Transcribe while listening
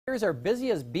Are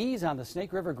busy as bees on the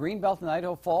Snake River Greenbelt in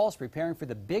Idaho Falls, preparing for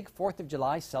the big 4th of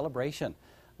July celebration.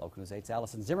 Local News 8's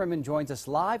Allison Zimmerman joins us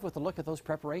live with a look at those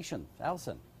preparations.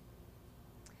 Allison.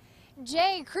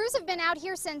 Jay, crews have been out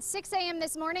here since 6 a.m.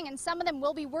 this morning, and some of them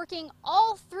will be working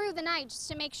all through the night just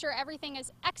to make sure everything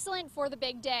is excellent for the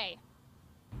big day.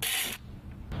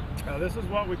 This is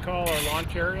what we call our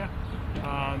launch area.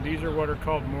 These are what are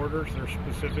called mortars. They're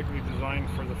specifically designed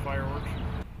for the fireworks.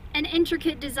 An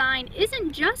intricate design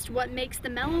isn't just what makes the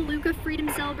Melaleuca Freedom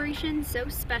Celebration so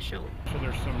special. So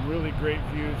there's some really great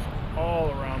views all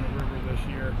around the river this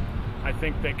year. I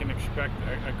think they can expect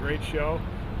a great show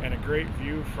and a great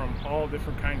view from all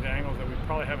different kinds of angles that we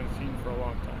probably haven't seen for a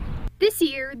long time. This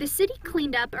year, the city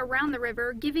cleaned up around the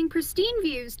river, giving pristine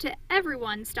views to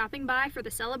everyone stopping by for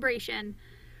the celebration.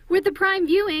 With the prime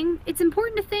viewing, it's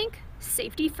important to think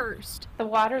safety first. The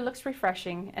water looks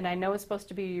refreshing, and I know it's supposed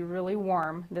to be really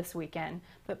warm this weekend,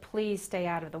 but please stay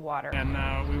out of the water. And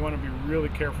we want to be really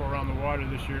careful around the water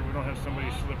this year. We don't have somebody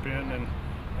slip in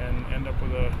and end up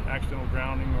with an accidental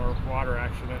drowning or water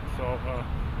accident. So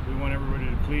we want everybody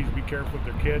to please be careful with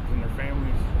their kids and their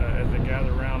families as they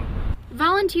gather around.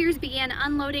 Volunteers began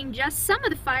unloading just some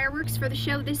of the fireworks for the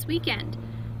show this weekend.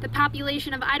 The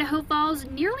population of Idaho Falls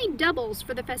nearly doubles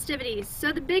for the festivities,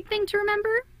 so the big thing to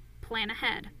remember, plan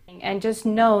ahead. And just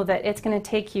know that it's going to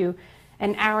take you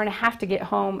an hour and a half to get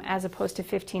home as opposed to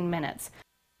 15 minutes.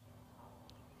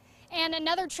 And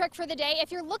another trick for the day,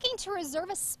 if you're looking to reserve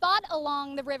a spot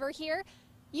along the river here,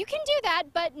 you can do that,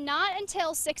 but not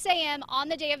until 6 a.m. on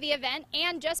the day of the event.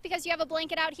 And just because you have a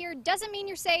blanket out here doesn't mean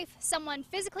you're safe. Someone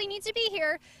physically needs to be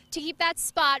here to keep that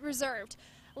spot reserved.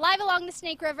 Live along the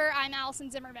Snake River, I'm Allison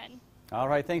Zimmerman. All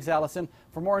right, thanks, Allison.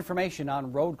 For more information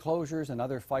on road closures and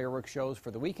other fireworks shows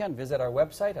for the weekend, visit our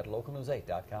website at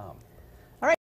localnews8.com.